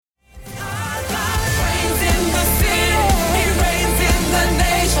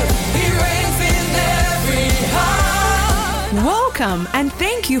Welcome and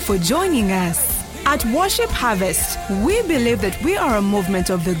thank you for joining us. At Worship Harvest, we believe that we are a movement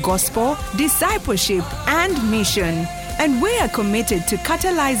of the gospel, discipleship, and mission. And we are committed to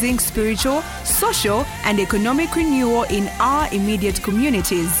catalyzing spiritual, social, and economic renewal in our immediate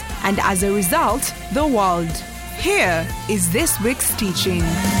communities, and as a result, the world. Here is this week's teaching.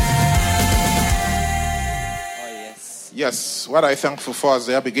 Yes, what are you thankful for as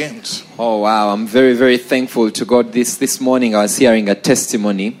the year begins? Oh wow, I'm very, very thankful to God. This morning I was hearing a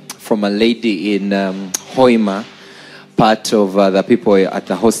testimony from a lady in Hoima, part of the people at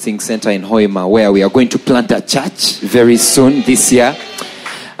the hosting center in Hoima, where we are going to plant a church very soon this year.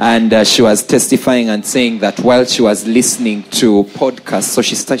 And she was testifying and saying that while she was listening to podcasts, so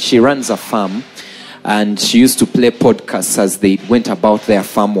she runs a farm, and she used to play podcasts as they went about their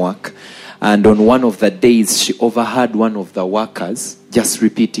farm work. And on one of the days, she overheard one of the workers just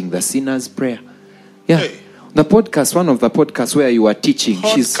repeating the sinner's prayer. Yeah. Hey. The podcast, one of the podcasts where you are teaching.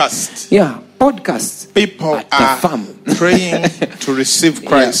 Podcast. Podcast. People at are the farm. praying to receive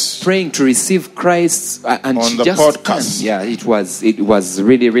Christ. Yeah, praying to receive Christ. And on she the just podcast. Yeah, it was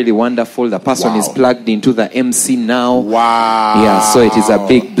really, really wonderful. The person is plugged into the MC now. Wow. Yeah, so it is a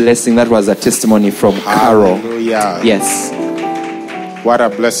big blessing. That was a testimony from Carol. Hallelujah. Yes. What a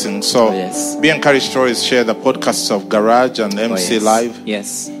blessing. So yes. Be encouraged to always share the podcasts of Garage and MC yes. Live.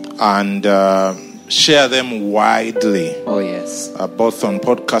 Yes. And share them widely. Oh, yes. Both on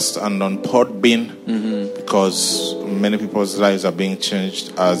podcast and on Podbean. Because many people's lives are being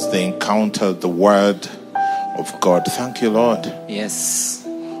changed as they encounter the word of God. Thank you, Lord. Yes.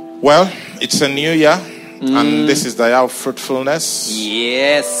 Well, it's a new year. And this is the year of fruitfulness.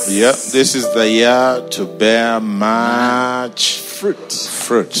 Yes. Yeah, this is the year to bear much fruit.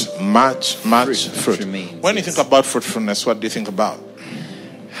 Much fruit. Remains, When you think about fruitfulness, what do you think about?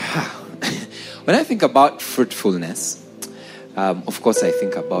 When I think about fruitfulness, of course I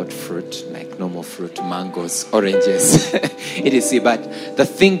think about fruit, like normal fruit, mangoes, oranges, etc. But the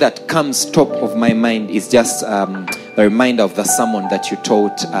thing that comes top of my mind is just a reminder of the sermon that you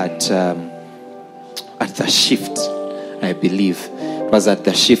taught at the shift, I believe. It was at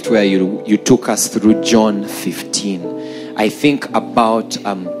the shift where you took us through John 15. I think about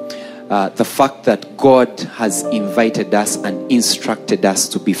the fact that God has invited us and instructed us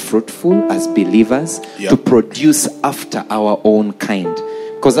to be fruitful as believers, to produce after our own kind.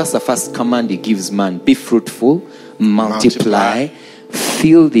 Because that's the first command he gives man. Be fruitful, multiply,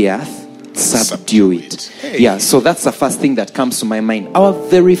 fill the earth, subdue it. Hey. Yeah, so that's the first thing that comes to my mind. Our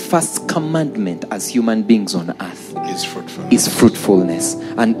very first commandment as human beings on earth is fruitfulness.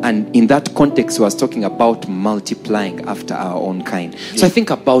 And in that context, he was talking about multiplying after our own kind. So I think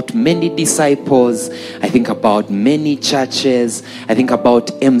about many disciples. I think about many churches. I think about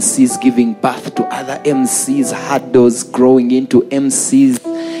MCs giving birth to other MCs, hurdles growing into MCs.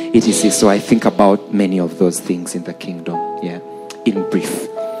 etc. So I think about many of those things in the kingdom. Yeah, in brief.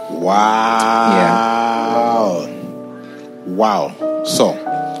 Wow. Yeah. Wow. So,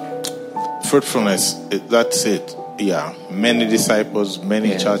 fruitfulness, that's it. Yeah. Many disciples,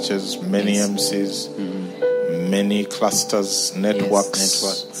 many churches, many MCs, many clusters,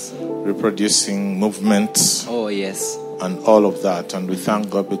 networks, reproducing movements. Oh, yes. And all of that. And we thank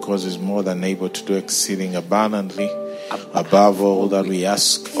God because He's more than able to do exceeding abundantly above all that we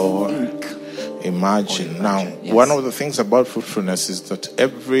ask or imagine. Now, one of the things about fruitfulness is that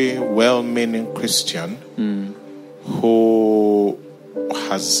every well-meaning Christian who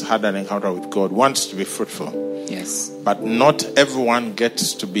has had an encounter with God wants to be fruitful. Yes. But not everyone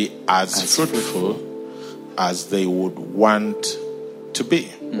gets to be as fruitful as they would want to be.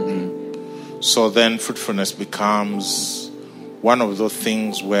 So then fruitfulness becomes one of those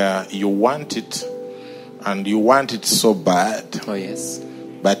things where you want it, and you want it so bad. Oh, yes.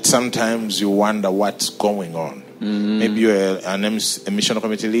 But sometimes you wonder what's going on. Maybe you're a mission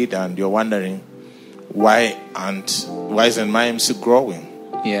committee leader and you're wondering why isn't my MC growing?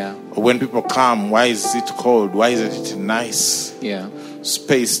 Yeah. Or when people come, why is it cold? Why isn't it a nice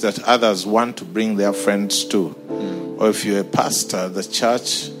space that others want to bring their friends to? Or if you're a pastor, the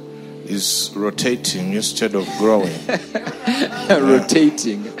church is rotating instead of growing.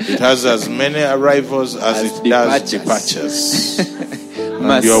 Rotating. It has as many arrivals as it does departures.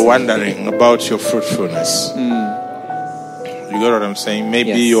 And you're wondering about your fruitfulness. You get what I'm saying?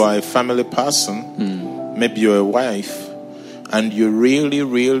 Maybe you are a family person. Maybe you're a wife. And you really,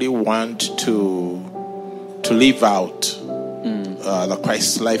 really want to live out the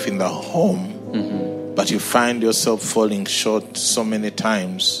Christ life in the home. But you find yourself falling short so many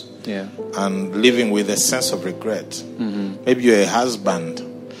times. And living with a sense of regret. Maybe you're a husband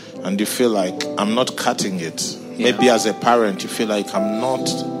and you feel like, I'm not cutting it. Maybe as a parent, you feel like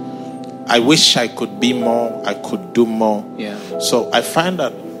I wish I could be more, I could do more. Yeah. So I find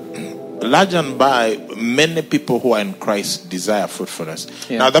that large and by many people who are in Christ desire fruitfulness.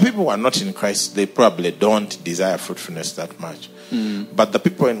 Yeah. Now, the people who are not in Christ, they probably don't desire fruitfulness that much. But the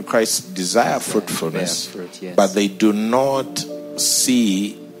people in Christ desire fruitfulness, but they do not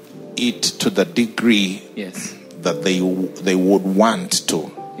see it to the degree that they would want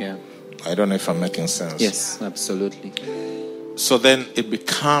to. Yeah. I don't know if I'm making sense. Yes, absolutely. So then it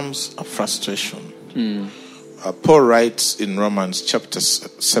becomes a frustration. Paul writes in Romans chapter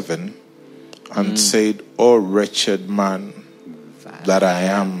 7 and said, "O wretched man that I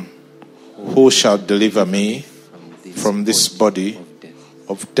am, who shall deliver me from this body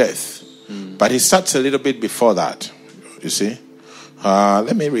of death?" But he starts a little bit before that, you see.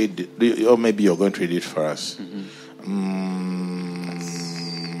 Let me read it, or maybe you're going to read it for us.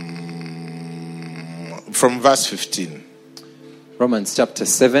 From verse 15. Romans chapter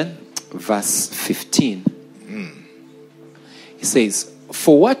 7, verse 15. He says,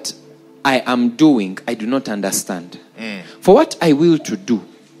 "For what I am doing, I do not understand. For what I will to do,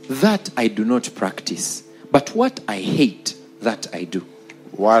 that I do not practice. But what I hate, that I do."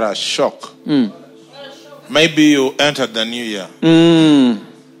 What a shock. Maybe you entered the new year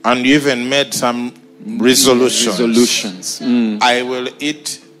and you even made some resolutions. I will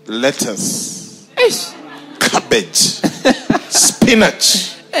eat lettuce, cabbage,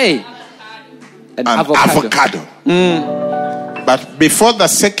 spinach, and avocado. But before the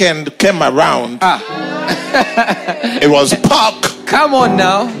second came around, it was pork. Come on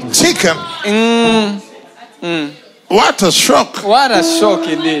now. Chicken. What a shock. What a shock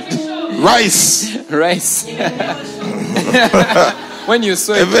indeed. Rice. When you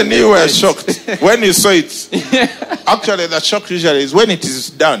saw it. Even you were shocked. When you saw it. Actually, the shock usually is when it is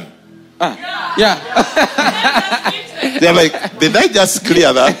done. They're like, did I just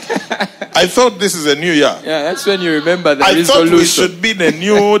clear that? I thought this is a new year. Yeah, that's when you remember the resolution. I thought we should be in a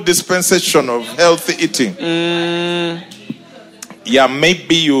new dispensation of healthy eating. Yeah,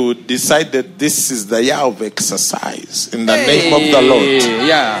 maybe you decided this is the year of exercise in the name of the Lord.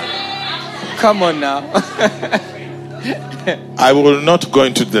 Yeah. Come on now. I will not go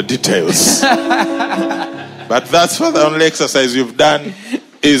into the details. But that's for the only exercise you've done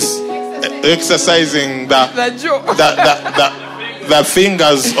is exercising the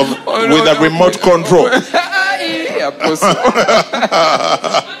fingers with a remote control.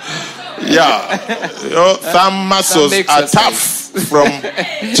 Yeah, your thumb muscles are tough from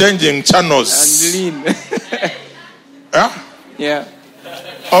changing channels. And lean. Yeah.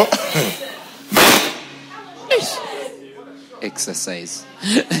 Oh. Exercise.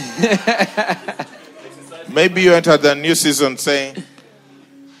 Maybe you entered the new season saying,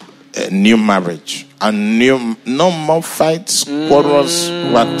 a new marriage, no more fights, quarrels,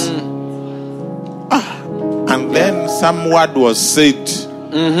 what? And then some word was said.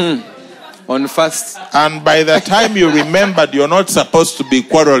 On fast. And by the time you remembered, you're not supposed to be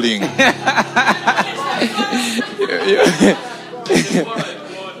quarreling.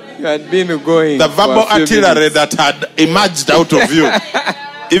 You had been going. The verbal artillery that had emerged out of you.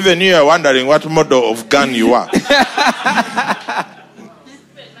 Even you are wondering what model of gun you are.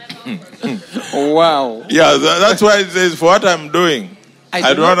 Wow. Yeah, that's why it says, for what I'm doing,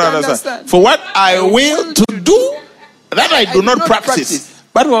 I do not understand. For what I will to do, that I do not practice.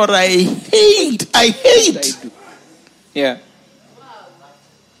 But what I hate. Yeah.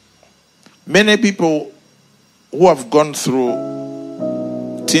 Many people who have gone through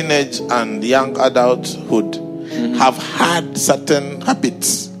teenage and young adulthood have had certain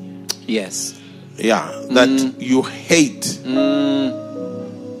habits. Yes. Yeah, that you hate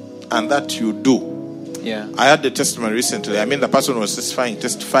and that you do. Yeah. I had the testimony recently. I mean, the person who was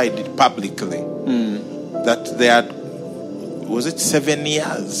testified it publicly that they had, was it 7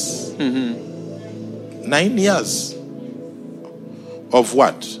 years? 9 years of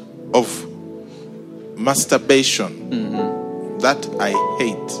what? Of masturbation that I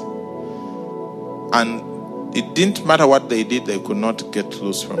hate. And it didn't matter what they did, they could not get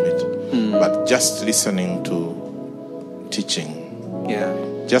loose from it. But just listening to teaching. Yeah.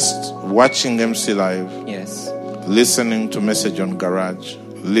 Just watching MC Live. Yes. Listening to Message on Garage.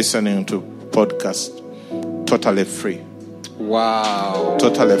 Listening to podcast. Totally free. Wow.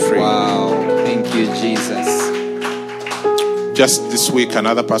 Totally free. Wow. Thank you, Jesus. Just this week,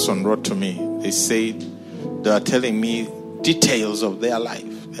 another person wrote to me. They said they are telling me details of their life.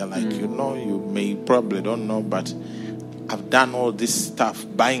 They're like, you may probably don't know, but I've done all this stuff,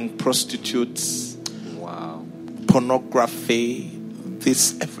 buying prostitutes, wow, pornography,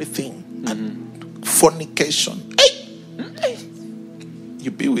 this, everything. And fornication. Hey!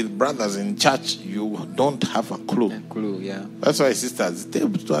 You be with brothers in church, you don't have a clue. Yeah. That's why sisters, they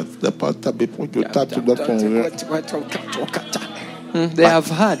pastor before you touch that. They have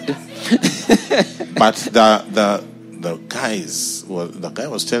heard. But the guy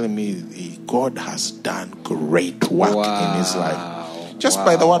was telling me God has done great work in his life. Just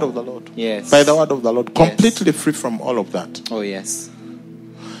by the word of the Lord. Yes. By the word of the Lord. Completely free from all of that. Oh, yes.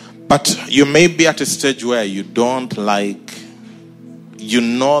 But you may be at a stage where you don't like, you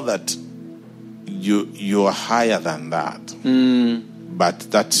know that you are higher than that. But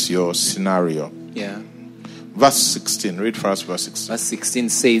that's your scenario. Yeah. Verse 16. Read for us verse 16. Verse 16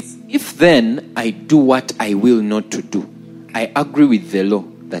 says, if then I do what I will not to do, I agree with the law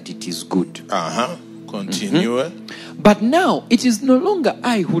that it is good. Continue. But now it is no longer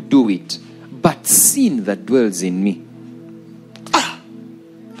I who do it, but sin that dwells in me.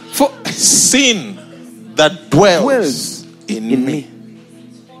 For sin that dwells in me.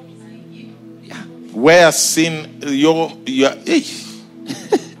 Yeah. Where sin, you're yeah.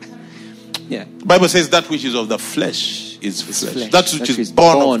 Bible says that which is of the flesh is flesh. That which is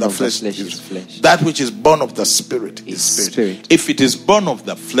born of the flesh is flesh. That which is born of the spirit is spirit. If it is born of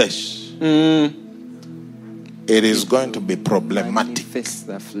the flesh, it is going to be problematic.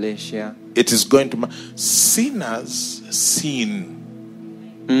 The flesh, yeah. It is going to sinners sin.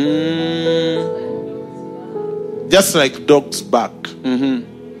 Just like dogs bark.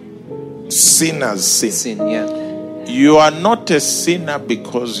 Sinners sin. Yeah. You are not a sinner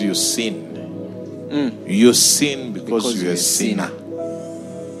because you sin. You sin because you're a sinner.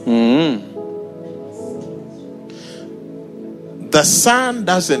 The sun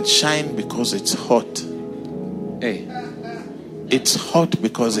doesn't shine because it's hot. Hey. It's hot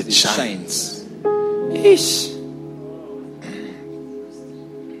because it shines. Ish.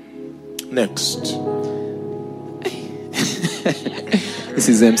 Next. This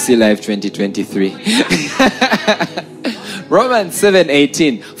is MC Live 2023. Romans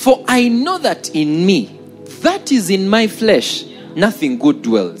 7:18. For I know that in me, that is in my flesh, nothing good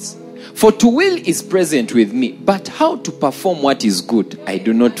dwells. For to will is present with me, but how to perform what is good, I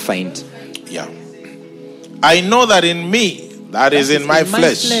do not find. Yeah. I know that in me, that is in my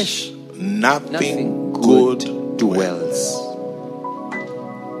flesh, nothing good dwells.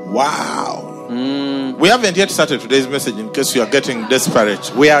 Wow. We haven't yet started today's message in case you are getting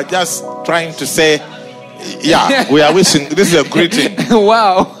desperate. We are just trying to say, we are wishing, this is a greeting.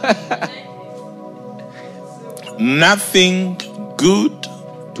 Wow. Nothing good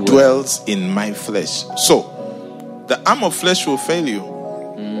dwells in my flesh. So, the arm of flesh will fail you.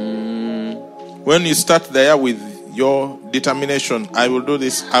 When you start there with your determination, I will do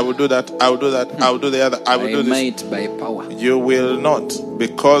this, I will do that, I will do that, I will do the other, I will do this. Might by power. You will not,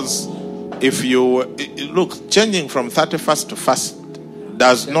 because if you look, changing from 31st to 1st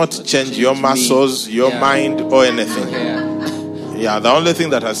does not change your muscles, your mind, or anything. Yeah, the only thing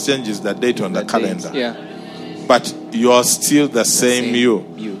that has changed is the date on the calendar. But you are still the same you.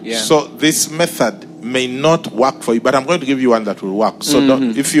 So this method may not work for you, but I'm going to give you one that will work. So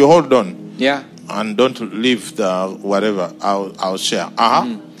if you hold on, and don't leave the whatever, I'll share.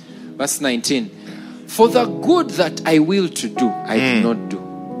 Verse 19. For the good that I will to do, I do not do.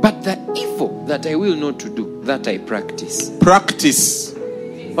 But the evil that I will not to do, that I practice. Practice.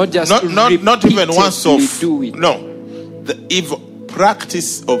 Or just not even once off. Do it. No. The evil.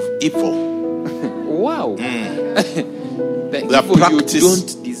 Practice of evil. Wow. The practice, you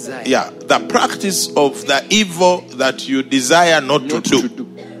don't desire. Yeah. The practice of the evil that you desire not to do.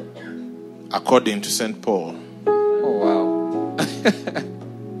 According to St. Paul. Oh, wow.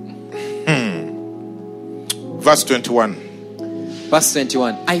 Verse 21. Verse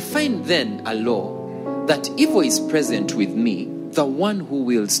 21. I find then a law that evil is present with me, the one who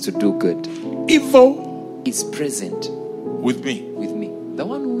wills to do good. Evil is present with me. With me. The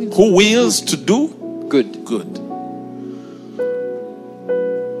one who wills to do good. Good.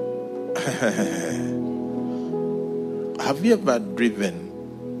 Have you ever driven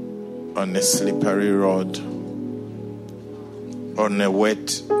on a slippery road on a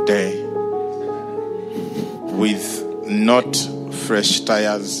wet day with not fresh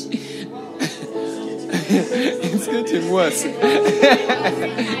tires? It's getting worse.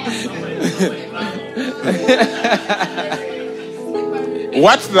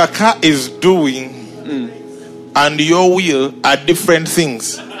 What the car is doing and your wheel are different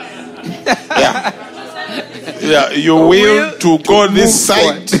things. Your will to go this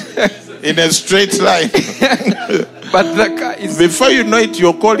side in a straight line. But the car is... Before you know it,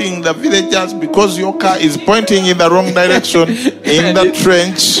 you're calling the villagers because your car is pointing in the wrong direction in the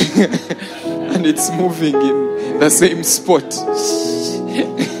trench. And it's moving in the same spot.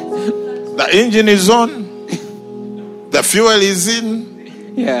 The engine is on. The fuel is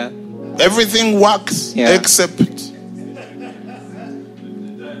in. Yeah. Everything works except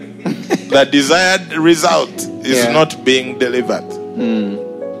the desired result is not being delivered.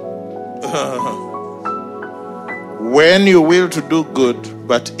 When you will to do good,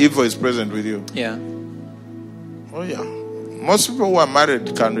 but evil is present with you. Yeah. Oh yeah. Most people who are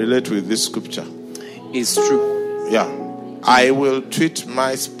married can relate with this scripture. It's true. Yeah. I will treat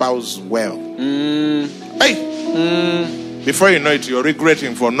my spouse well. Hey. Before you know it, you're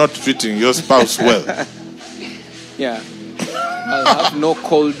regretting for not treating your spouse well. Yeah. I'll have no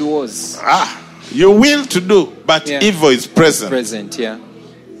cold wars. You will to do, but evil is present. Present, yeah.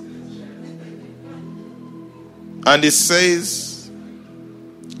 And it says,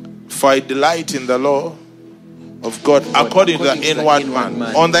 for I delight in the law of God according to the inward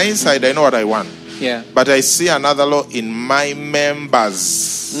man. On the inside, I know what I want. Yeah. But I see another law in my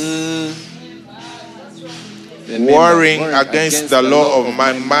members. Warring against the law of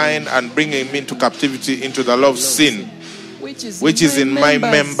my mind and bringing me into captivity into the law of sin, which is in my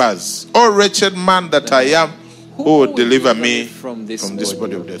members. Oh, wretched man that I am, who will deliver me from this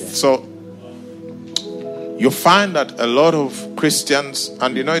body of death? So, you find that a lot of Christians,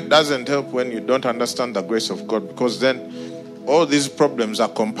 and it doesn't help when you don't understand the grace of God, because then all these problems are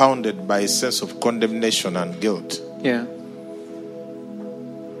compounded by a sense of condemnation and guilt. Yeah.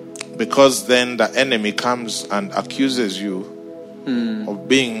 Because then the enemy comes and accuses you of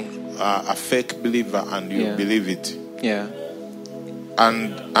being a fake believer, and you believe it. Yeah.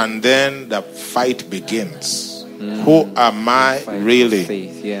 And then the fight begins. Who am I really?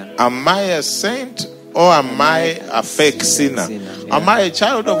 Faith, yeah. Am I a saint? Or am I a fake sinner? Yeah. Am I a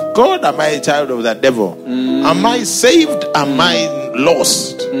child of God? Am I a child of the devil? Am I saved? Am I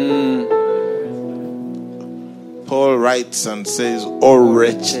lost? Paul writes and says, "O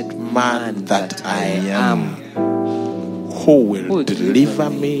wretched man that I am, who will deliver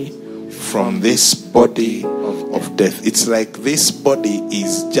me from this body of death?" It's like this body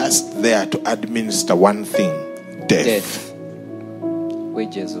is just there to administer one thing: death.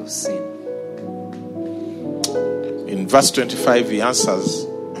 Wages of sin. In verse 25, he answers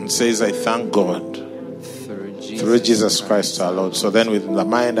and says, I thank God through Jesus Christ our Lord. So then with the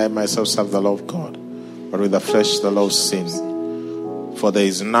mind I myself serve the law of God, but with the flesh the law of sin. For there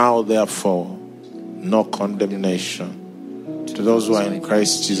is now therefore no condemnation to those who are in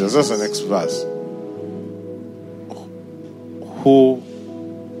Christ Jesus. That's the next verse.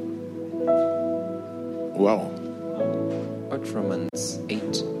 What, Romans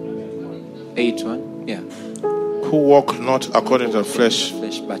 8:1? Yeah. Who walk not according to the flesh,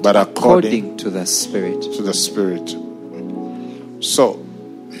 but according to the Spirit. To the Spirit. So,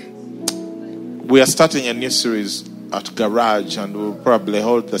 we are starting a new series at Garage, and we'll probably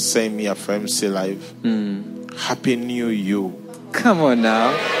hold the same year for MC Live. Happy New You. Come on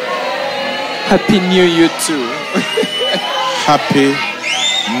now. Happy New You too. Happy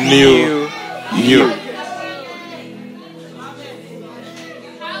New You.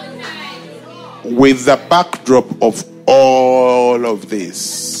 With the backdrop of all of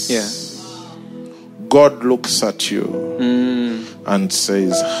this, God looks at you and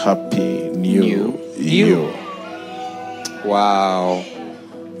says, Happy New You. Wow.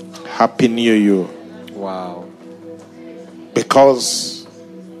 Happy New You. Wow. Because,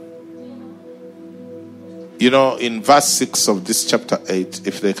 in verse 6 of this chapter 8,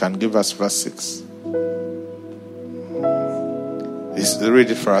 if they can give us verse 6. Read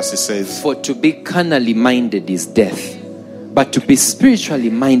it for us. It says, for to be carnally minded is death, but to be spiritually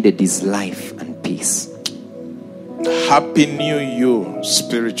minded is life and peace. Happy New You,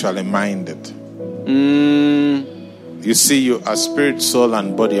 spiritually minded. You see, you are spirit, soul,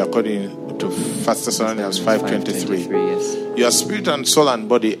 and body, according to 1 Thessalonians 5:23. Yes. You are spirit and soul and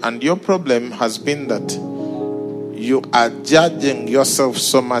body, and your problem has been that you are judging yourself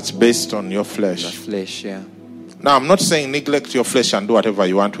so much based on your flesh. The flesh, yeah. Now, I'm not saying neglect your flesh and do whatever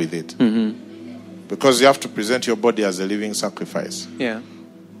you want with it. Because you have to present your body as a living sacrifice. Yeah.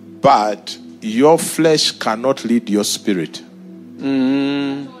 But your flesh cannot lead your spirit.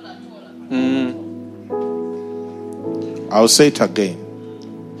 I'll say it again.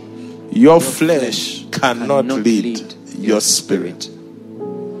 Your flesh cannot lead your spirit.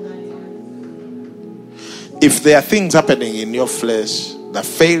 If there are things happening in your flesh, the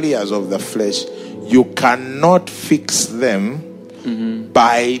failures of the flesh, you cannot fix them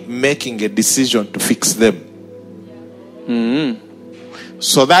by making a decision to fix them.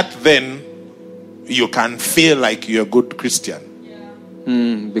 So that then you can feel like you're a good Christian.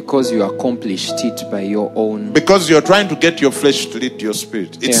 Because you accomplished it by your own. Because you're trying to get your flesh to lead your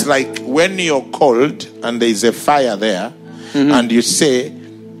spirit. It's like when you're cold and there's a fire there, and you say,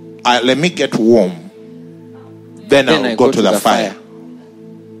 let me get warm. Then I'll go to the fire.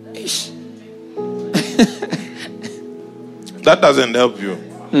 That doesn't help you.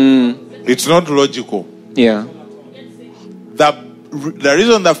 It's not logical. Yeah. The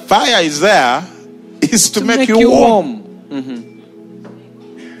reason the fire is there is to make you warm.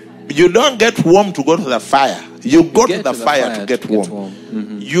 You don't get warm to go to the fire. You go to the fire to get warm.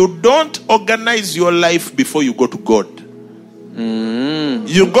 You don't organize your life before you go to God.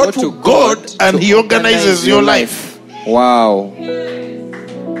 You go to God and He organizes your life. Wow.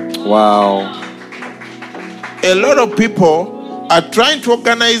 A lot of people are trying to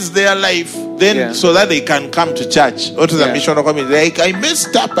organize their life so that they can come to church or to the missional community. Like, I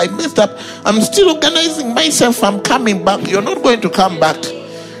messed up. I'm still organizing myself. I'm coming back. You're not going to come back.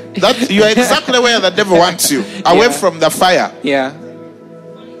 You are exactly where the devil wants you, away from the fire. Yeah.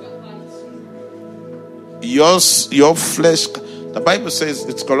 Your flesh. The Bible says,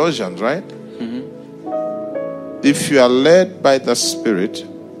 it's Colossians, right? If you are led by the Spirit,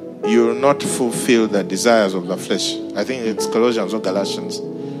 you will not fulfill the desires of the flesh. I think it's Colossians or Galatians.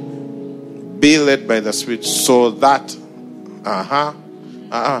 Be led by the Spirit so that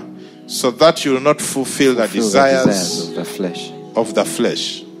so that you will not fulfill the desires of the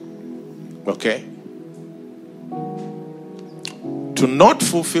flesh. Okay? To not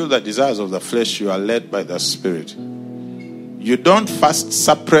fulfill the desires of the flesh, you are led by the Spirit. You don't first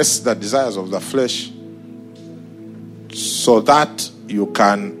suppress the desires of the flesh so that you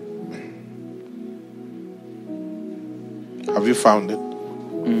can. Have you found it?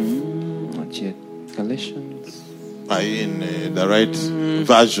 Not yet. Galatians. Are you in the right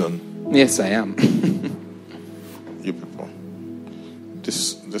version? Yes, I am. You people.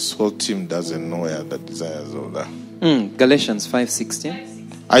 This whole team doesn't know where the desires of the. Galatians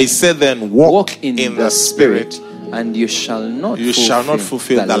 5:16. I say then, walk in the Spirit, and you shall not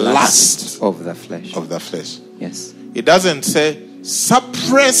fulfill the lust of the flesh. Yes. It doesn't say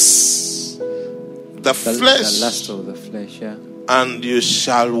suppress the flesh. The lust of the flesh, yeah. And you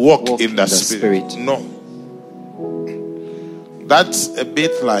shall walk in the Spirit. No. That's a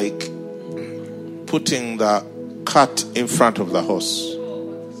bit like putting the cart in front of the horse.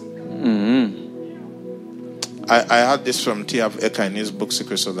 I heard this from T.F. Ecker in his book,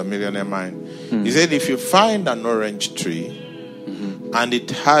 Secrets of the Millionaire Mind. He said, if you find an orange tree and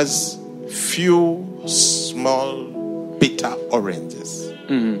it has few small bitter oranges,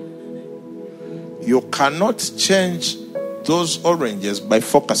 you cannot change those oranges by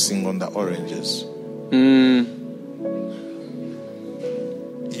focusing on the oranges.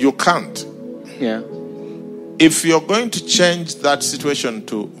 You can't. Yeah. If you're going to change that situation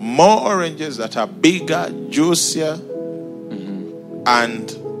to more oranges that are bigger, juicier, and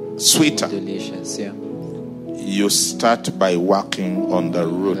sweeter, delicious, yeah, you start by working on the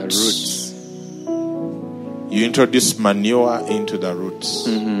roots. You introduce manure into the roots.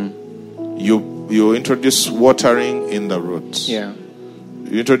 You introduce watering in the roots. Yeah.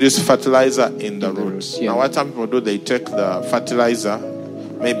 You introduce fertilizer in the roots. Yeah. Now, what some people do, they take the fertilizer,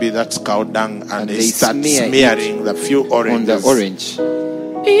 maybe that's cow dung, and they start smearing the few oranges on the orange,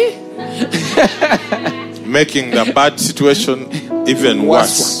 making the bad situation even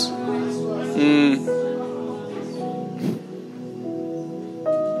worse.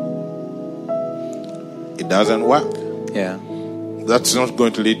 It doesn't work. Yeah. That's not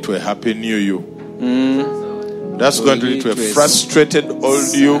going to lead to a happy new you. That's going to lead to a frustrated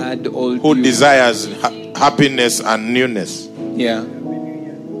old you who desires happiness and newness. Yeah.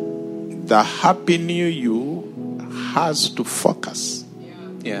 The happy new you has to focus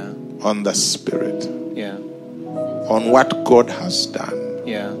on the Spirit, on what God has done,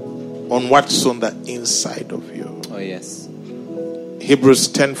 on what's on the inside of you. Oh yes. Hebrews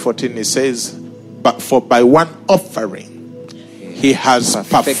 10:14, it says, but for by one offering He has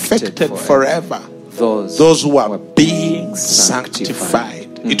perfected forever those who are being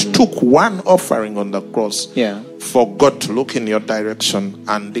sanctified. It took one offering on the cross for God to look in your direction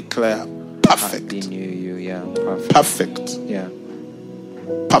and declare perfect. Perfect. Yeah.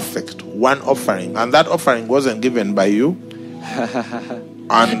 Perfect. One offering. And that offering wasn't given by you.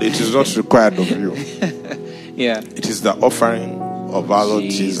 And it is not required of you. Yeah. It is the offering of our Lord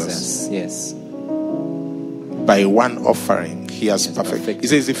Jesus. Yes. By one offering, He has perfect. He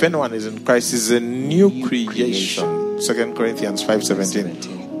says, if anyone is in Christ, is a new creation. 2 Corinthians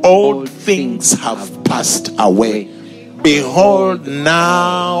 5:17. Old things have passed away. Behold,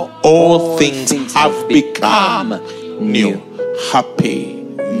 now all things have become new. happy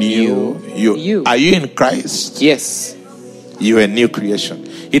new you. Are you in Christ? Yes. You are a new creation.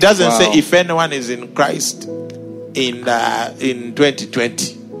 It doesn't say if anyone is in Christ in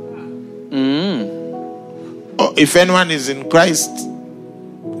 2020. Or if anyone is in Christ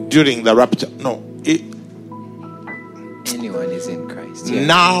during the rapture. No. Anyone is in Christ. Yeah.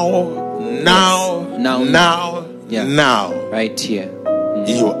 Now. Right here.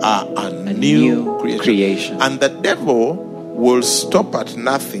 You are a new creation. And the devil will stop at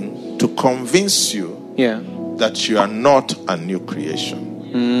nothing to convince you that you are not a new creation.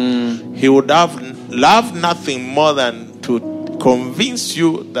 He would have loved nothing more than to convince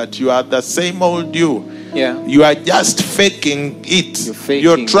you that you are the same old you. Yeah. You are just faking it.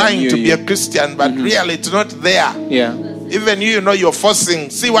 You're trying to be a Christian, but really it's not there. Yeah. Even you're forcing.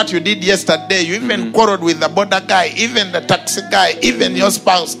 See what you did yesterday. You even quarreled with the border guy, even the taxi guy, even your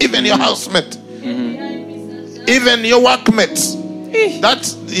spouse, even your housemate, even your workmates. That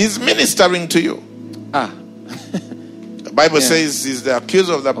is ministering to you. The Bible says he's the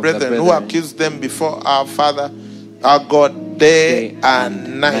accuser of the brethren who accused them before our Father, our God, day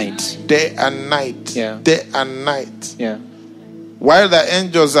and night. Day and night. Yeah. Day and night. Yeah. While the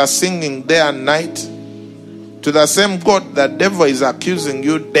angels are singing day and night, to the same God, the devil is accusing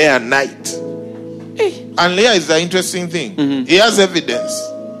you day and night. And here is the interesting thing. He has evidence.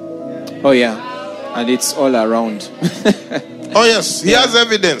 Oh, yeah. And it's all around. Oh, yes. He has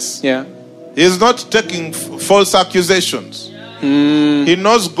evidence. Yeah. He's not taking false accusations. He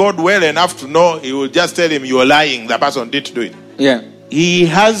knows God well enough to know he will just tell him you're lying. The person did do it. Yeah. He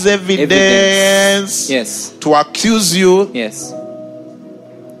has evidence. Yes. To accuse you. Yes.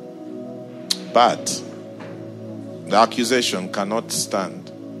 But the accusation cannot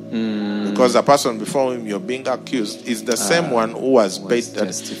stand. Because the person before him you're being accused is the same one who was based that.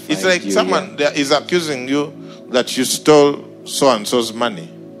 It's like someone is accusing you that you stole so-and-so's money.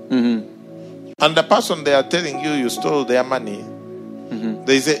 And the person they are telling you stole their money.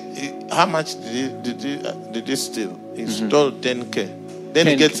 They say, how much did he steal? He stole 10K. Then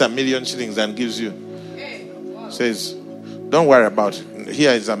he gets 1 million shillings and gives you. Says, don't worry about it.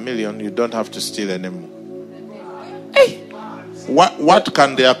 Here is 1 million. You don't have to steal anymore. What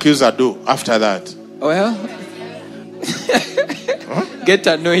can the accuser do after that? Well, get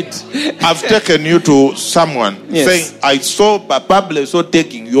annoyed. I've taken you to someone saying, I saw Pablo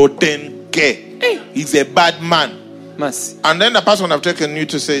taking your 10K. He's a bad man. Mercy. And then the person I've taken you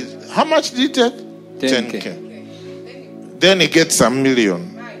to say, how much did he take? 10K. Then he gets 1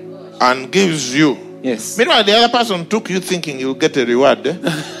 million and gives you. Yes. Meanwhile, the other person took you thinking you'll get a reward.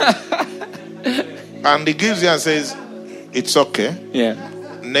 And he gives you and says, it's okay. Yeah.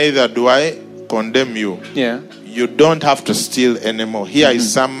 Neither do I condemn you. Yeah. You don't have to steal anymore. Here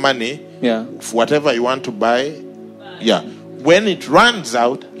is some money. Yeah. Whatever you want to buy. Yeah. When it runs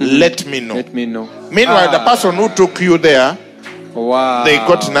out, let me know. Let me know. Meanwhile, the person who took you there, they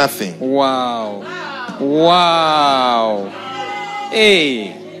got nothing. Wow.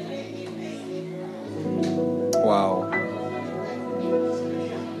 Hey. Wow.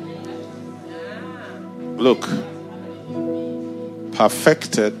 Look.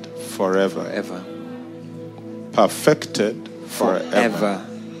 Perfected forever. Perfected forever.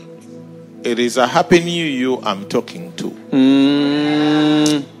 It is a happy new you I'm talking to.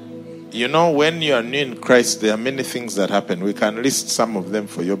 You know, when you are new in Christ, there are many things that happen. We can list some of them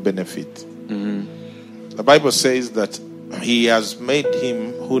for your benefit. The Bible says that he has made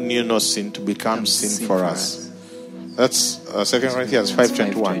him who knew no sin to become sin for us. That's 2 Corinthians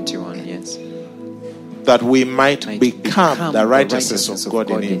 5:21. Yes. That we might become the righteousness of God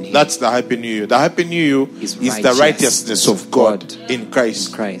in him. That's the happy new you. The happy new you is the righteousness of God in Christ.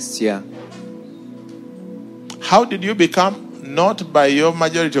 In Christ, yeah. How did you become? Not by your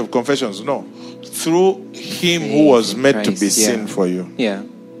majority of confessions, no. Through him who was made to be sin for you. Yeah.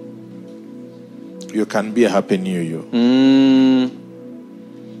 You can be a happy new you.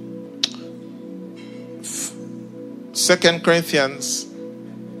 2 Corinthians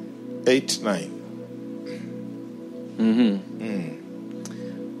 8:9.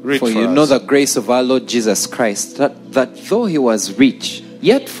 For you know the grace of our Lord Jesus Christ, that though he was rich,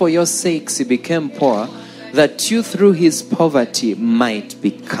 yet for your sakes he became poor, that you through his poverty might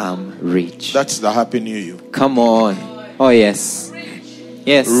become rich. That's the happy new you. Come on. Oh, yes.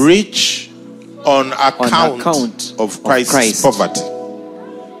 Yes. Rich on account of Christ's poverty.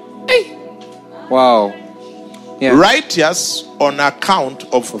 Hey. Wow. Yeah. Righteous on account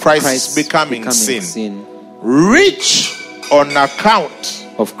of Christ's becoming sin. Rich on account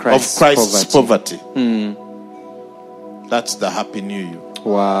of Christ's poverty. That's the happy new you.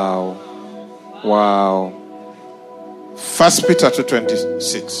 Wow. 1 Peter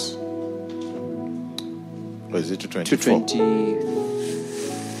 2:26. Or is it 2:24?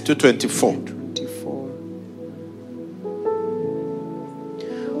 2:24.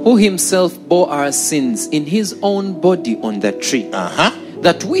 Who himself bore our sins in his own body on the tree,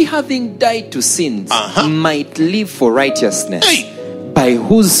 that we, having died to sins, might live for righteousness, by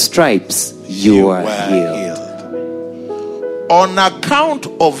whose stripes you are healed. On account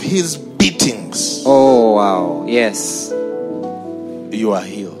of his beatings. Oh, wow. Yes. You are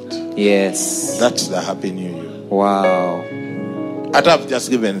healed. Yes. That's the Happy New Year. Wow. I've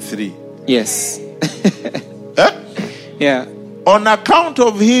just given 3. Yes. Yeah. On account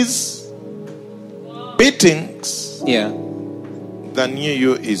of his beatings, the new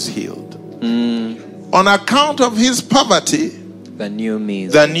you is healed. On account of his poverty, the new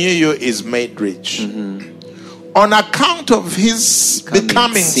you is made rich. On account of his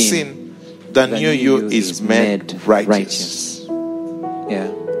becoming sin, the new you is made righteous.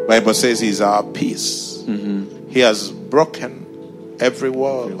 Yeah. Bible says he's our peace. He has broken every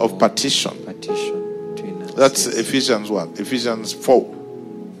wall of partition. That's Ephesians 1. Ephesians 4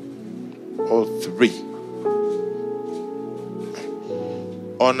 or 3.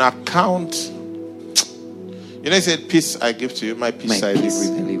 On account, he said, peace I give to you, my peace I live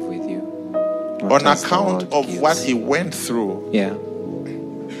with you. On account of what he went through,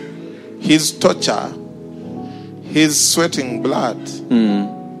 his torture, his sweating blood,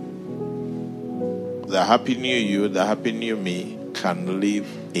 the Happy New You, the Happy New Me can live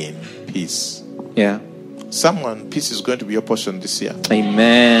in peace. Yeah. Someone, peace is going to be your portion this year.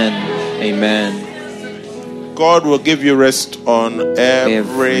 Amen. Amen. God will give you rest on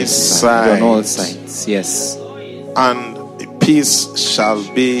every side. On all sides, yes. And peace shall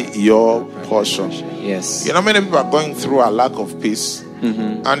be your portion. Yes. Many people are going through a lack of peace.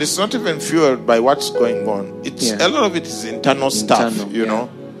 And it's not even fueled by what's going on. It's a lot of it is internal stuff, you know.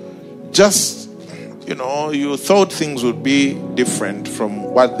 Just, you thought things would be different from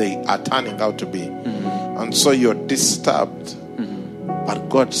what they are turning out to be. And so you're disturbed. But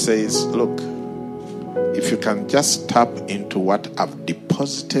God says, look, if you can just tap into what I've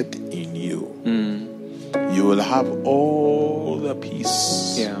deposited in you, you will have all the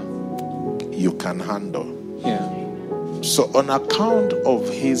peace you can handle. So on account of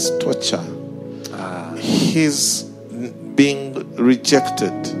his torture, his being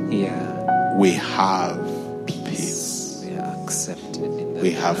rejected, we have peace. We are accepted in the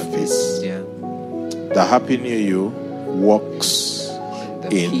we have peace. The Happy New You walks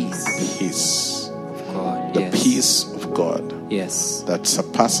in peace. Of God. The peace of God that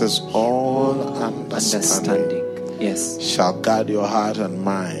surpasses all understanding shall guard your heart and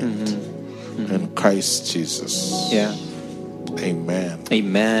mind in Christ Jesus. Amen.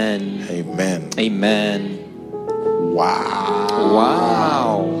 Amen. Amen. Amen.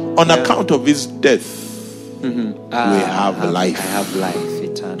 Wow. On account of his death, we have life. I have life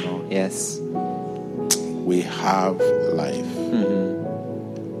eternal. Yes. We have life.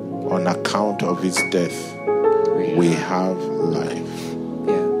 On account of his death, we have life.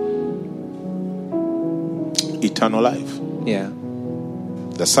 Eternal life.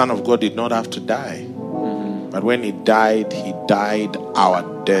 The Son of God did not have to die. But when he died our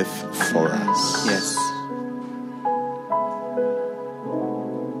death for us. Yes.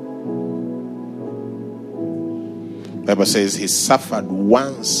 Bible says he suffered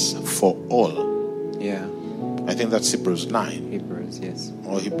once for all. I think that's Hebrews 9.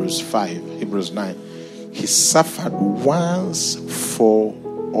 Or Hebrews 5. Hebrews 9. He suffered once for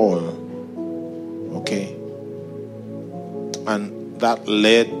all. Okay? And that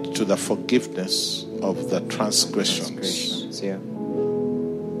led to the forgiveness of the transgressions.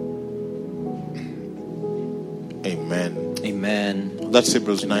 Amen. Amen. That's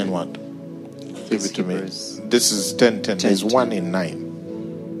Hebrews 9:1. Give it to me. This is 10:10. There's 1 in 9.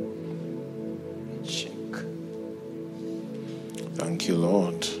 Thank you,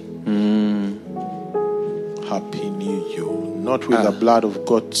 Lord. Happy New Year. Not with the blood of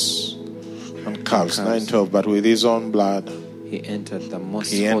goats and calves, 9:12, but with his own blood. He entered the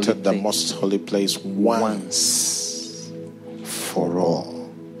most holy place once for all.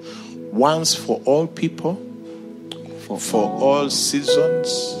 Once for all people. For all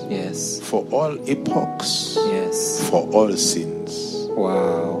seasons. Yes. For all epochs. Yes. For all sins.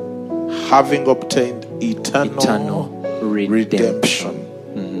 Wow. Having obtained eternal redemption.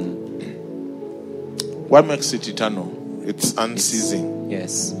 What makes it eternal? It's unceasing.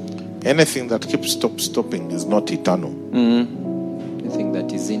 Yes. Anything that keeps stopping is not eternal. Anything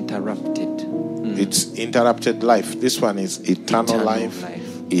that is interrupted. It's interrupted life. This one is eternal life.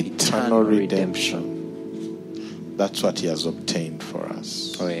 Eternal redemption. That's what he has obtained for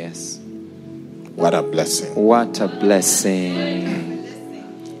us. Oh, yes. What a blessing. What a blessing.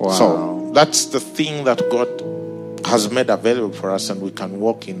 Wow. So that's the thing that God has made available for us, and we can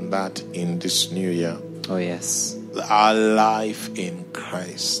walk in that in this new year. Oh, yes. Our life in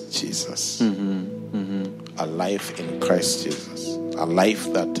Christ Jesus. A life in Christ Jesus. A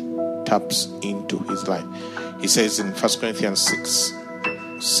life that taps into his life. He says in 1 Corinthians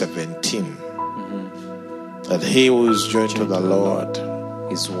 6:17 that he who is joined to the Lord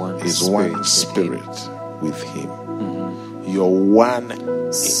is one spirit with him. You're one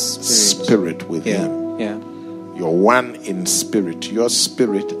spirit with him. Yeah. You're one in spirit. Your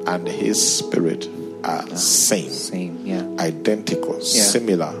spirit and his spirit are same. Same, yeah. Identical,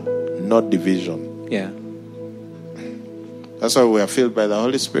 similar, no division. Yeah. That's why we are filled by the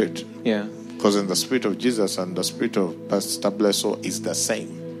Holy Spirit. Yeah. Because in the spirit of Jesus and the spirit of Pastor Blesso is the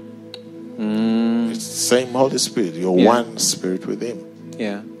same. It's the same Holy Spirit. You're one spirit with him.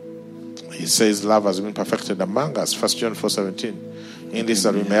 Yeah. He says love has been perfected among us. 1 John 4:17. In this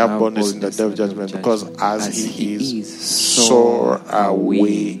that we may have boldness in the day of judgment, because as he is, so are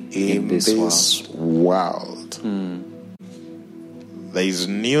we in this world. There is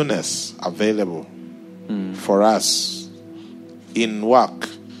newness available for us in work,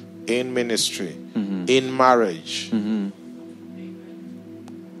 in ministry, in marriage, in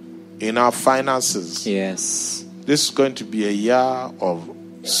our finances. Yes. This is going to be a year of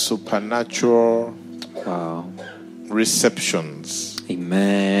supernatural receptions.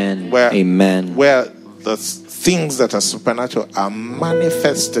 Amen. Where the things that are supernatural are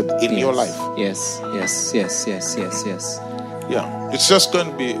manifested in your life. Yes. Yeah. It's just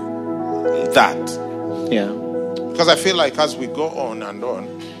going to be that. Yeah. Because I feel like as we go on and on,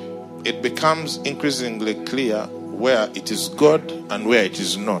 it becomes increasingly clear where it is God and where it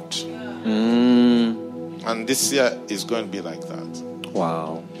is not. And this year is going to be like that.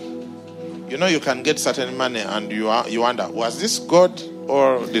 Wow. You know, you can get certain money and you wonder, was this God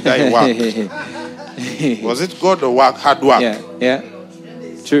or did I work? Was it God or hard work? Yeah.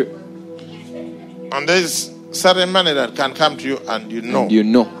 True. And there's certain money that can come to you and you know.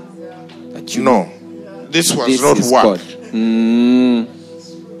 That you know. This was not work. God.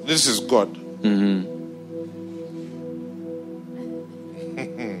 This is God.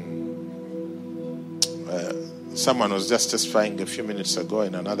 Someone was just testifying a few minutes ago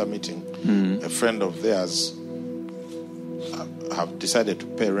in another meeting. A friend of theirs have decided to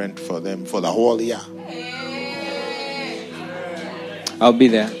pay rent for them for the whole year. I'll be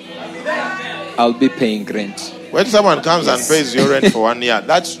there. I'll be paying rent. When someone comes and pays your rent for 1 year,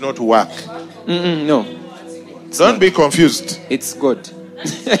 that's not work. No. Don't be confused. It's good.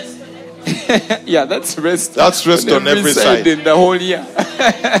 Yeah, that's rest. That's rest on every side. In the whole year.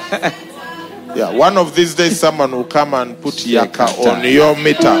 Yeah, one of these days someone will come and put yaka on your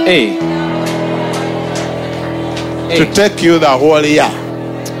meter. To take you the whole year.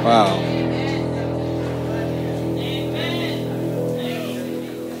 Wow.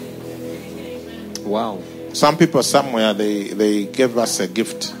 Wow. Some people somewhere they gave us a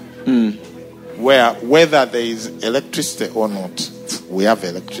gift. Where whether there is electricity or not, we have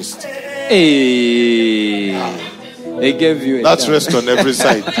electricity. They gave you that's rest on every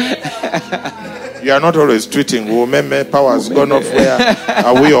side. You are not always tweeting, Umeme power has gone off, where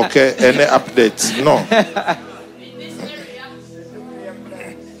are we okay? Any updates? No.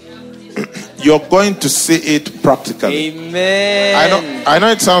 You're going to see it practically. Amen. I know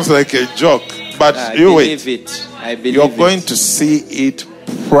it sounds like a joke, but you wait. I believe You're going to see it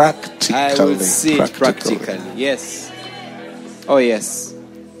practically. I will see it practically. Yes. Oh, yes.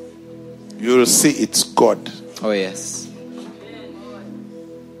 You will see it's God. Oh, yes.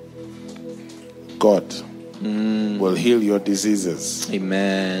 God will heal your diseases.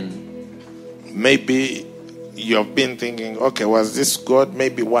 Amen. Maybe you've been thinking, okay, was this God?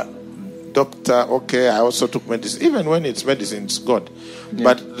 Maybe what? Doctor, okay, I also took medicine. Even when it's medicine, it's God. Yeah.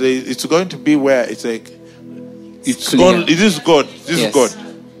 But it's going to be where it's like, it is God. This is God.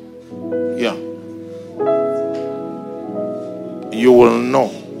 Yeah. You will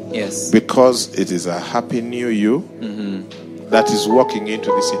know. Yes. Because it is a happy new you that is walking into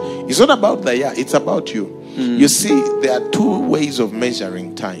this year. It's not about the year, it's about you. You see, there are two ways of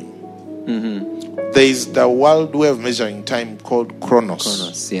measuring time. There is the world way of measuring time called chronos.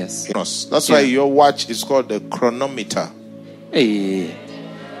 Chronos, yes. Chronos. That's why your watch is called the chronometer.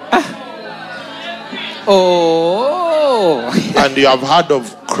 Oh. And you have heard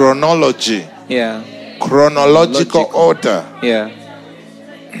of chronology. Yeah. Chronological order. Yeah.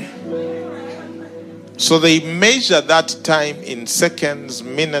 So they measure that time in seconds,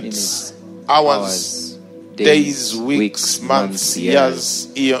 minutes, hours. days, weeks, months, years,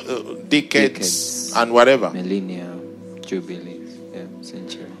 decades, and whatever. Millennia, jubilees,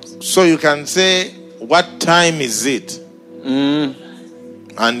 centuries. So you can say, what time is it?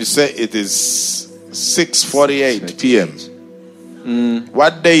 And you say it is 6:48 p.m.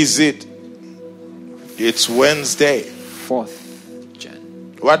 What day is it? It's Wednesday. 4th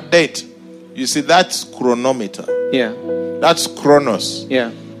Jan. What date? You see, that's chronometer. Yeah. That's chronos.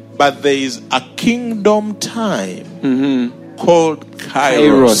 Yeah. But there is a kingdom time called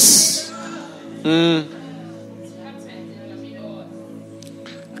Kairos.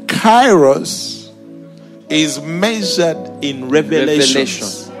 Kairos is measured in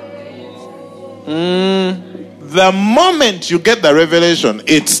revelations. The moment you get the revelation,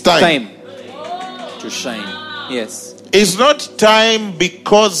 it's time. To shine. Yes. It's not time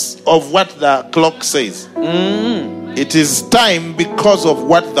because of what the clock says. It is time because of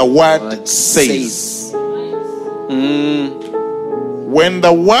what the word says. When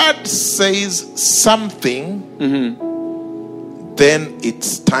the word says something, then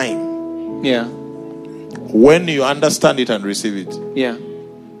it's time. Yeah. When you understand it and receive it. Yeah.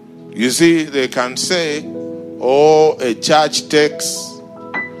 You see, they can say, oh, a church takes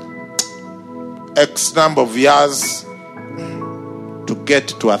X number of years to get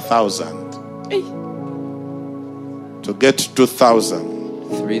to 1,000. To get to 2,000.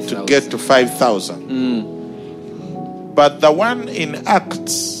 3,000. To get to 5,000. But the one in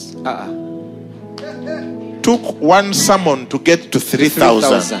Acts took one sermon to get to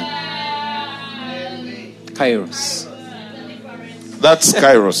 3,000. Kairos. That's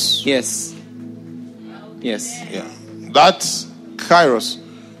Kairos. Yes. Yes. Yeah. That's Kairos.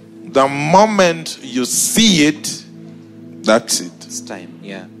 The moment you see it, that's it. It's time.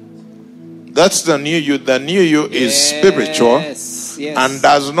 Yeah. That's the new you. The new you is spiritual and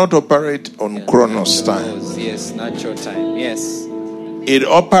does not operate on chronos time. Yes, natural time. Yes. It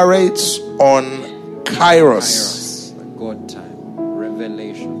operates on Kairos. God time.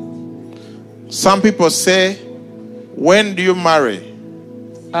 Revelation. Some people say, when do you marry?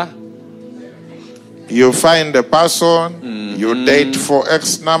 You find a person, you date for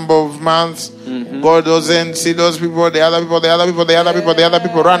X number of months. God doesn't see those people, the other people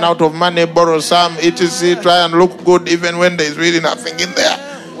run out of money, borrow some, etc. Try and look good even when there's really nothing in there.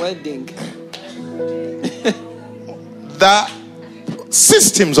 Wedding. The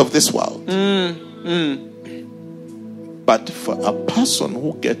systems of this world. But for a person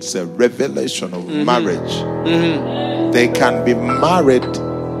who gets a revelation of marriage, they can be married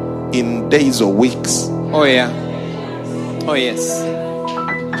in days or weeks. Oh yeah. Oh yes.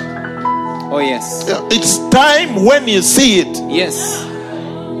 Oh yes. Yeah, it's time when you see it. Yes.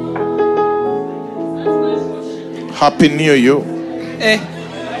 Happy New You.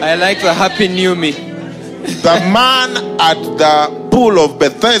 I like the Happy New Me. The man at the pool of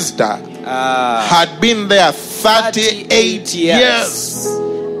Bethesda had been there 38 years.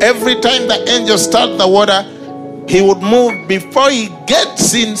 Every time the angel started the water, he would move before he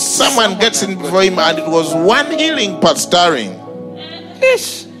gets in. Someone gets in before him, and it was one healing per stirring.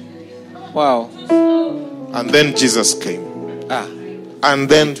 Wow. And then Jesus came. And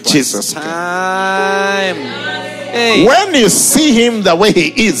then Jesus came. Hey. When you see him the way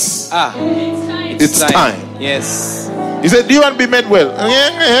he is, it's time. Yes. He said, do you want to be made well?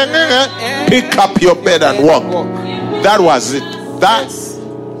 Pick up your bed and walk. That was it.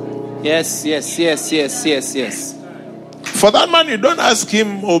 Yes. For that man, you don't ask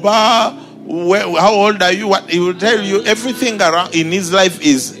him, Oba, how old are you? What he will tell you. Everything around in his life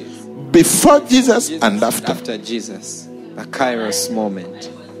is before Jesus and after. After Jesus, a Kairos moment.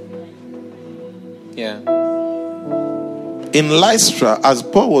 Yeah. In Lystra, as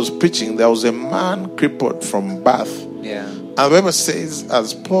Paul was preaching, there was a man crippled from birth. Yeah. And the Bible says,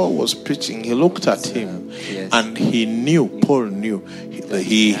 as Paul was preaching, he looked at him and he knew, Paul knew,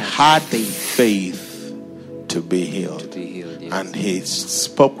 he had faith to be healed. And he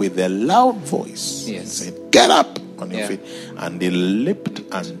spoke with a loud voice. He said, get up on your feet. And he leaped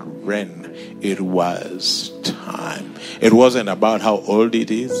and ran. It was time. It wasn't about how old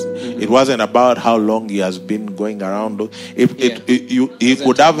it is. It wasn't about how long he has been going around. He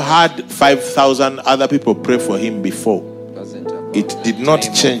could have had 5,000 other people pray for him before. It did not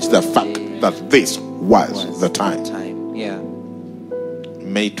change the fact that this was the time. Yeah.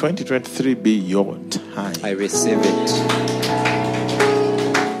 May 2023 be your time. I receive it.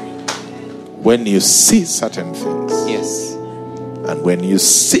 When you see certain things, yes, and when you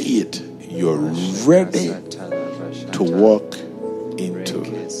see it, you're ready to walk into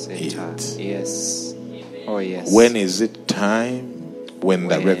it. Yes. Oh yes. When is it time? when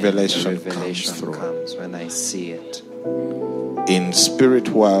the revelation comes through. When I see it. In spirit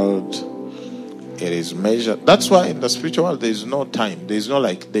world, it is measured. That's why in the spiritual world, there is no time. There is no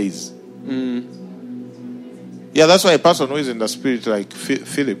like days. Yeah, that's why a person who is in the spirit, like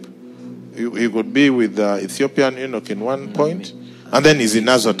Philip, he could be with the Ethiopian eunuch in one point, and then he's in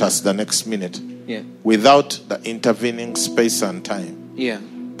Azotus the next minute. Yeah. Without the intervening space and time. Yeah.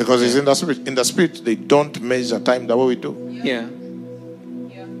 Because he's in the spirit. In the spirit, they don't measure time the way we do. Yeah.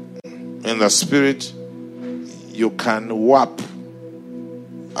 In the spirit, you can warp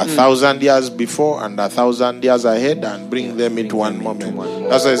 1,000 years before and 1,000 years ahead and bring them into one moment.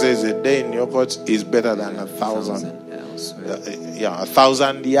 That's why it says a day in your courts is better than 1,000.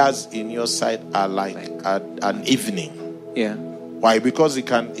 1,000 years in your sight are like an evening. Yeah. Why? Because he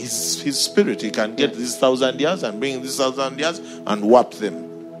can, his spirit, he can get these 1,000 years and bring these 1,000 years and warp them.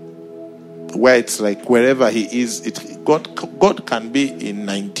 Where it's like wherever he is, God can be in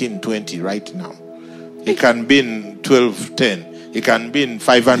 1920 right now. He can be in 1210. He can be in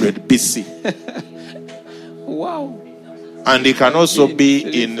 500 BC. Wow. And he can also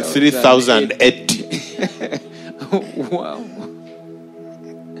be in 3080. Wow.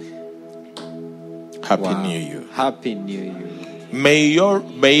 Happy New Year. Happy New Year.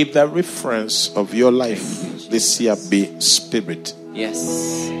 May the reference of your life this year be spirit.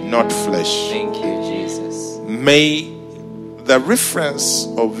 Yes. Not flesh. Thank you, Jesus. May the reference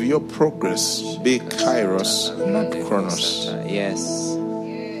of your progress be Kairos, not Chronos. Yes.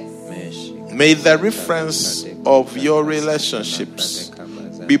 May the reference of your relationships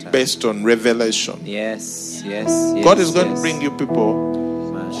be based on revelation. Yes. God is going to bring you people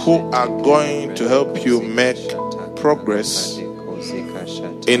who are going to help you make progress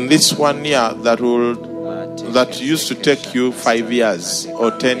in this 1 year that used to take you 5 years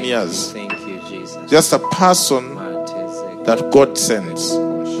or 10 years. Thank you, Jesus. Just a person that God sends.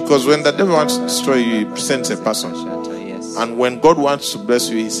 Because when the devil wants to destroy you, he sends a person. And when God wants to bless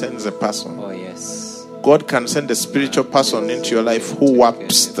you, he sends a person. Oh, yes. God can send a spiritual person into your life who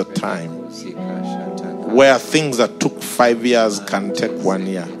warps the time. Where things that took 5 years can take 1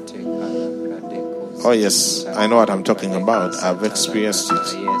 year. Oh yes, I know what I'm talking about. I've experienced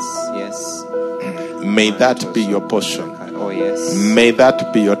it. Yes. May that be your portion. Oh yes. May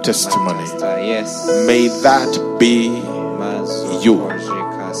that be your testimony. Yes. May that be you.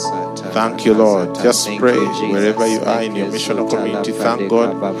 Thank you, Lord. Just pray wherever you are in your missional community. Thank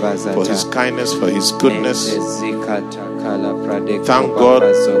God for His kindness, for His goodness. Thank God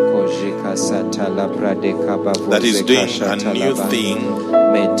that He's doing a new thing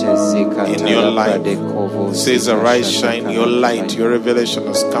in your life. It says, arise, shine, your light, your revelation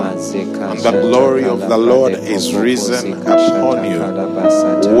has come, and the glory of the Lord is risen upon you.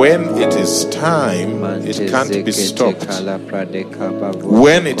 When it is time, it can't be stopped.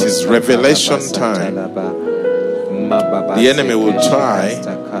 When it is revelation time, the enemy will try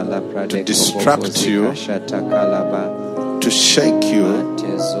to distract you, to shake you,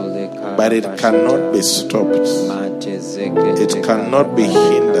 but it cannot be stopped. It cannot be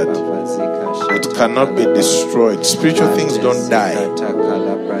hindered. It cannot be destroyed. Spiritual things don't die.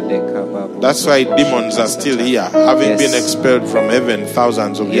 That's why demons are still here, having been expelled from heaven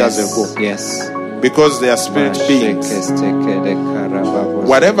thousands of years ago. Yes. Because they are spirit beings.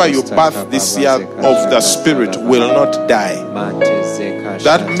 Whatever you birth this year of the spirit will not die.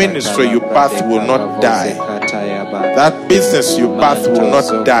 That ministry you birth will not die. That business you birth will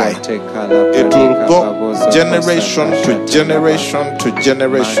not die. It will go generation to generation to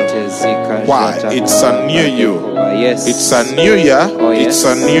generation. Why? It's a new you. It's a new year. It's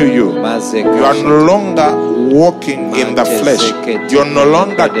a new you. You are no longer walking in the flesh. You're no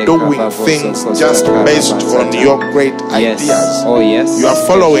longer doing things just based on your great ideas. You are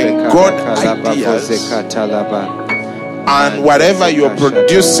following God ideas. And whatever you're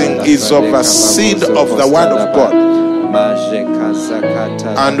producing is of a seed of the Word of God,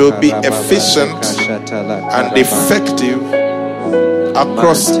 and will be efficient and effective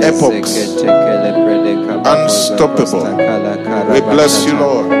across epochs. Unstoppable. We bless you,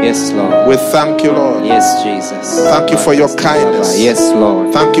 Lord. Yes, Lord. We thank you, Lord. Yes, Jesus. Thank you for your kindness. Yes,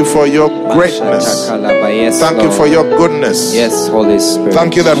 Lord. Thank you for your greatness. Thank you for your goodness. Yes, Holy Spirit.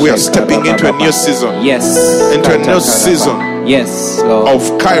 Thank you that we are stepping into a new season. Yes. Into a new season. Yes, Lord. of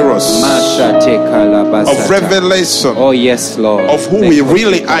Kairos, of revelation, oh yes, Lord, of who we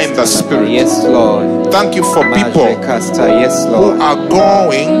really are in the Spirit. Yes, Lord. Thank you for people Yes, Lord, who are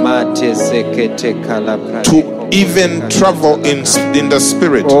going to even travel in the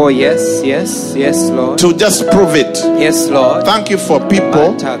Spirit. Oh yes, yes, yes, Lord. To just prove it. Yes, Lord. Thank you for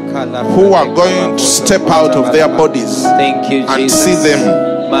people who are going to step out of their bodies. Thank you, and Jesus. see them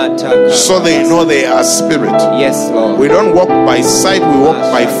so they know they are spirit. Yes, Lord. We don't walk by sight, we walk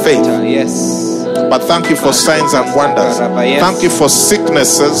by faith. Yes. But thank you for signs and wonders. Thank you for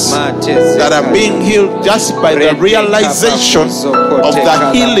sicknesses that are being healed just by the realization of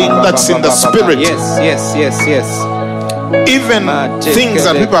the healing that's in the Spirit. Yes, yes, yes, yes. Even things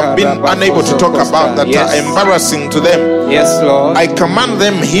that people have been unable to talk about that are embarrassing to them. Yes, Lord. I command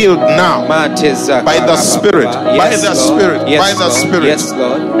them healed now by the Spirit. By the Spirit. By the Spirit. Yes,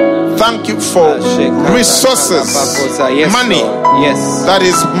 Lord. Thank you for resources, money that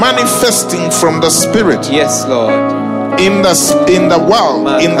is manifesting from the Spirit. Yes, Lord. In the world,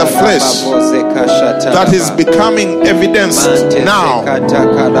 in the flesh, that is becoming evidenced now.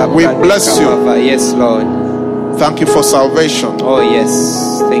 We bless you. Yes, Lord. Thank you for salvation. Oh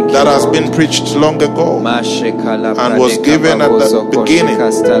yes, thank you. That has been preached long ago and was given at the beginning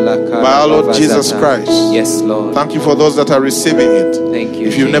by our Lord Jesus Christ. Yes, Lord. Thank you for those that are receiving it. Thank you.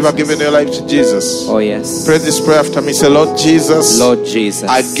 If you've never given your life to Jesus, oh yes, pray this prayer after me. Say, Lord Jesus, Lord Jesus,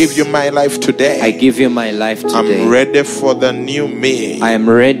 I give you my life today. I give you my life today. I'm ready for the new me. I am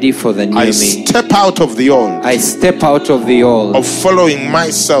ready for the new me. I step out of the old. I step out of the old. Of following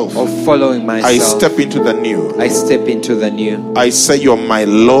myself. Of following myself. I step into the new. I step into the new. I say you're my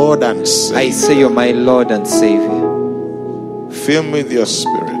Lord and Savior. I say you're my Lord and Savior. Fill me with your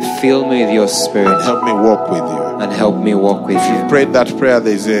Spirit. Fill me with your Spirit. And help me walk with you. And help me walk with you. If you've prayed that prayer,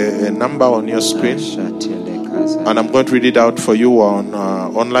 there's a number on your screen. And I'm going to read it out for you on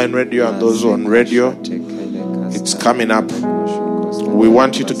online radio and those on radio. It's coming up. We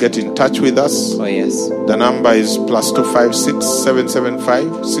want you to get in touch with us. Oh yes. The number is +256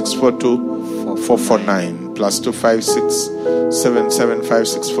 775 642 449. +256 775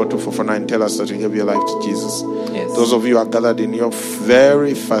 642 449. Tell us that you gave your life to Jesus. Yes. Those of you are gathered in your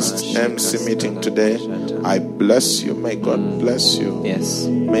very first MC meeting today, I bless you. May God bless you. Yes.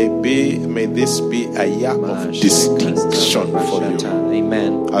 May this be a year of distinction for you.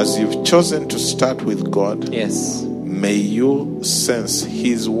 Amen. As you've chosen to start with God, yes, may you sense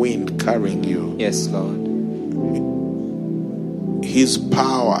His wind carrying you. Yes, Lord. His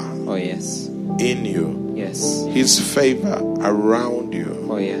power. Oh yes. In you. Yes. His favor around you.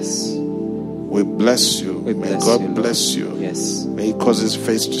 Oh yes. We bless you. May God bless you. Yes. May He cause His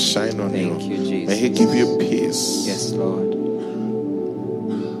face to shine on you. Thank you, Jesus. May He give you peace. Yes, Lord.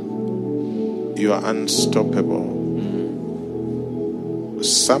 You are unstoppable.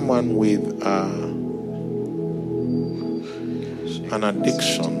 Someone with an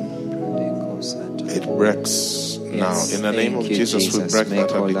addiction, it breaks now. In the name of Jesus, we break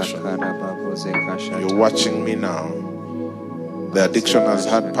that addiction. You're watching me now. The addiction has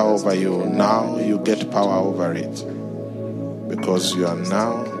had power over you. Now you get power over it. Because you are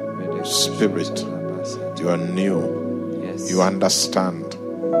now spirit. You are new. You understand.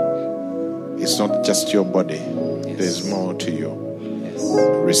 It's not just your body. There's more to you.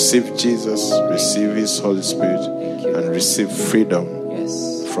 Receive Jesus, receive His Holy Spirit, and receive freedom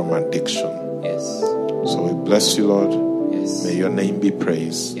from addiction. So we bless you, Lord. May your name be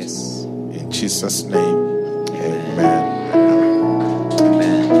praised. In Jesus' name, amen.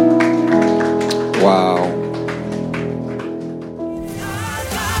 Amen. Wow.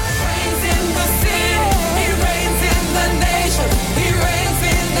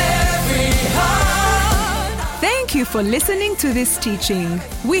 Thank you for listening to this teaching.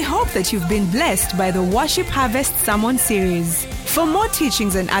 We hope that you've been blessed by the Worship Harvest Sermon Series. For more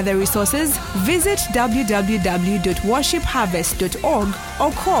teachings and other resources, visit www.worshipharvest.org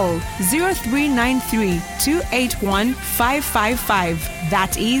or call 0393 281 555.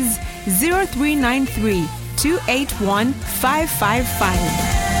 That is 0393 281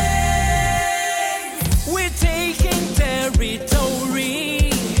 555. We're taking territory.